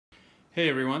Hey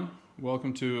everyone,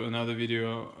 welcome to another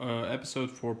video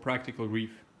episode for Practical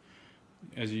Reef.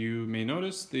 As you may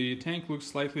notice, the tank looks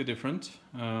slightly different.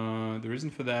 The reason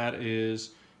for that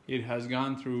is it has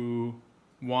gone through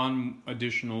one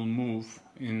additional move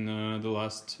in the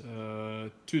last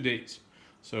 2 days.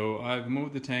 So I've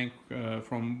moved the tank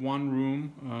from one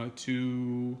room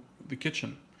to the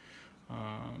kitchen.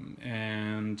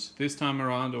 And this time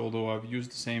around, although I've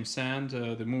used the same sand,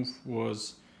 the move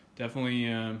was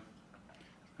definitely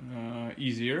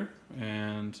easier,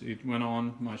 and it went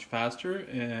on much faster.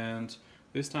 And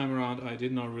this time around I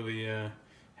did not really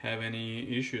have any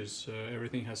issues.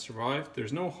 Everything has survived.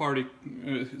 There's no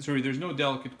there's no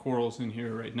delicate corals in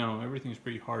here right now. Everything's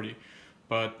pretty hardy,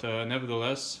 but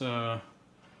nevertheless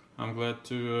I'm glad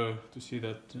to see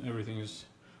that everything is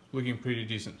looking pretty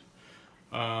decent.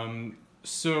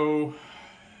 So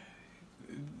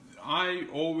I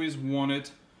always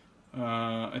wanted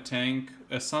a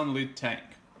sunlit tank.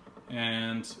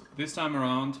 And this time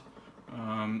around,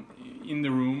 in the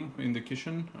room, in the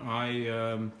kitchen,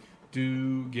 I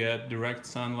do get direct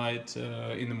sunlight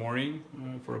in the morning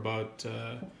for about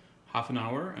half an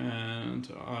hour, and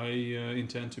I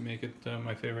intend to make it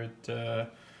my favorite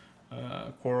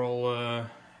coral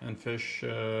and fish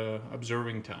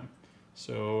observing time.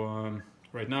 So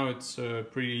right now it's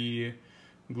pretty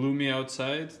gloomy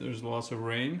outside. There's lots of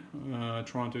rain.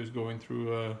 Toronto is going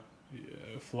through a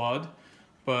flood.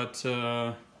 But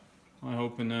I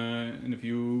hope in a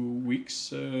few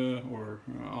weeks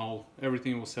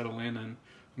everything will settle in and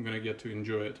I'm gonna get to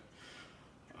enjoy it.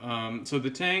 So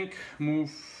the tank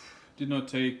move did not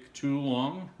take too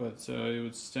long, but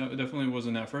it definitely was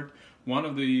an effort. One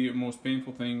of the most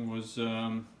painful thing was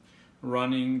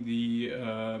running the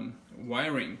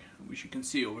wiring, which you can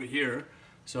see over here.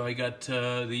 So I got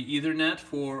the Ethernet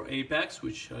for Apex,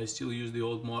 which I still use the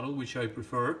old model, which I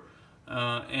prefer.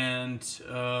 And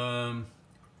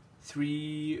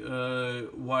 3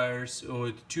 wires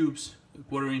or tubes,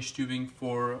 1/4-inch tubing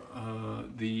for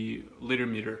the liter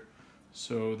meter,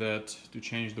 so that to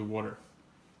change the water.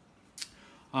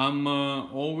 I'm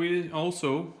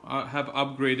also have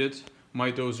upgraded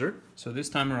my dozer. So this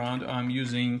time around I'm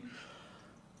using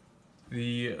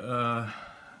the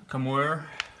Camor.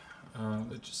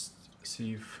 Let's just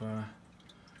see if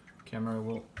camera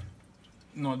will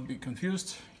not be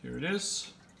confused. Here it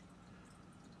is.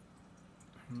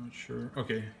 I'm not sure.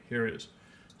 Okay, here it is.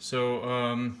 So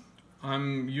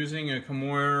I'm using a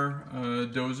Camor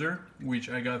dozer, which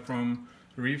I got from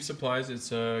Reef Supplies.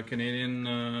 It's a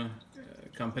Canadian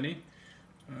company,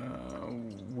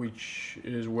 which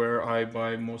is where I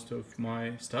buy most of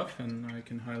my stuff, and I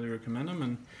can highly recommend them.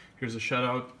 And here's a shout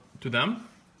out to them.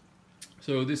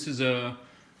 So this is a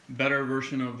better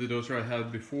version of the dozer I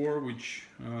had before, which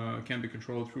can be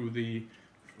controlled through the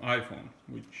iPhone,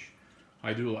 which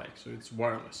I do like. So it's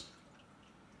wireless.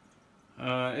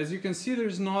 As you can see,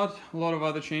 there's not a lot of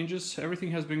other changes. Everything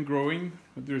has been growing,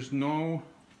 but there's no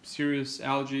serious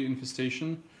algae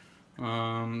infestation.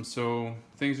 So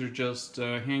things are just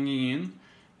hanging in,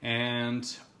 and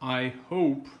I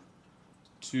hope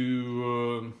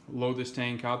to load this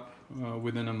tank up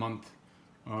within a month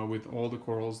with all the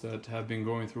corals that have been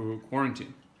going through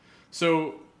quarantine.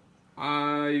 So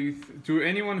to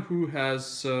anyone who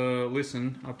has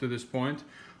listened up to this point,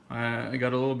 I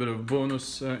got a little bit of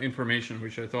bonus information,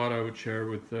 which I thought I would share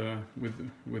with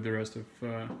the rest of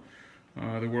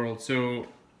the world. So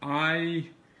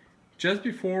just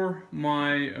before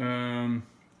my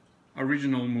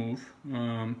original move,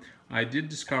 I did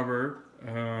discover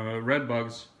red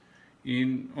bugs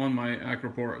on my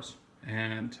acroporas,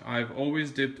 and I've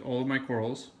always dipped all of my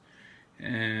corals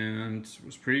and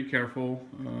was pretty careful,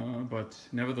 but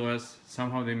nevertheless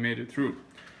somehow they made it through.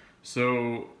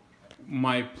 So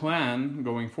my plan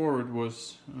going forward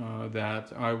was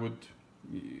that I would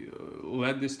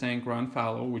let this tank run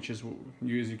fallow, which is,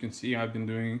 as you can see, I've been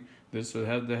doing this. So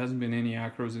there hasn't been any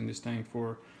acros in this tank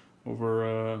for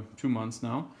over 2 months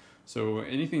now. So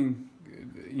anything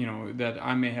that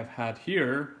I may have had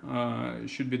here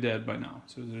should be dead by now.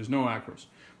 So there's no acros.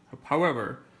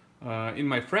 However, in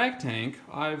my frag tank,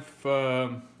 I've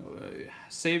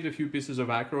saved a few pieces of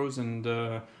acros, and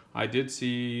I did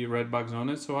see red bugs on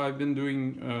it, so I've been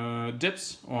doing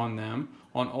dips on them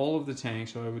on all of the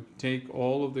tanks. So I would take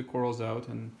all of the corals out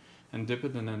and dip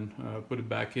it, and then put it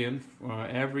back in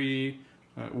every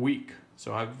week.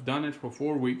 So I've done it for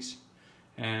 4 weeks,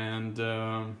 and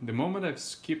the moment I've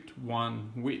skipped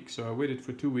 1 week, so I waited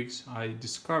for 2 weeks, I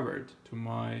discovered, to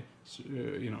my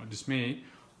dismay,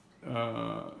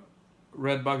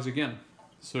 red bugs again.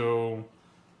 So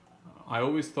I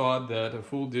always thought that a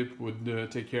full dip would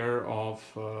take care of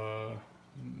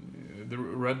the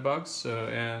red bugs,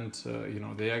 and you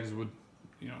know, the eggs would,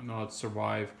 you know, not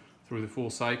survive through the full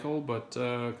cycle, but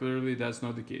clearly that's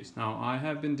not the case. Now, I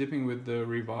have been dipping with the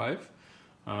Revive.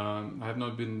 I have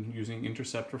not been using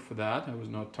interceptor for that. I was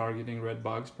not targeting red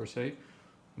bugs per se,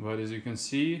 but as you can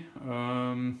see,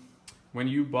 when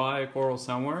you buy a coral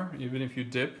somewhere, even if you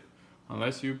dip,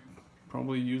 unless you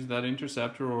probably use that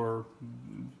interceptor or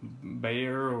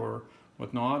Bayer or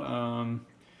whatnot,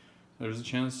 there's a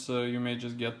chance you may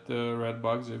just get the red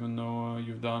bugs, even though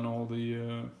you've done all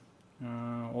the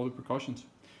precautions.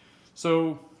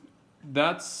 So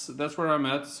that's where I'm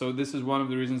at. So this is one of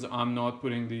the reasons I'm not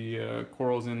putting the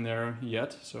corals in there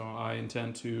yet. So I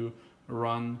intend to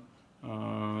run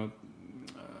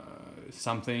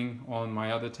something on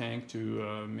my other tank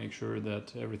to make sure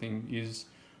that everything is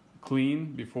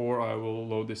clean before I will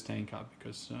load this tank up,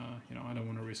 because you know, I don't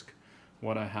want to risk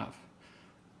what I have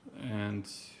and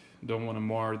don't want to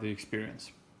mar the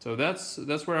experience. So that's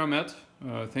where I'm at.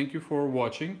 Thank you for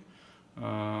watching.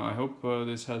 I hope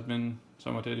this has been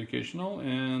somewhat educational,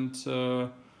 and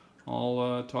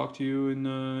I'll talk to you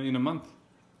in a month.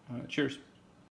 Cheers.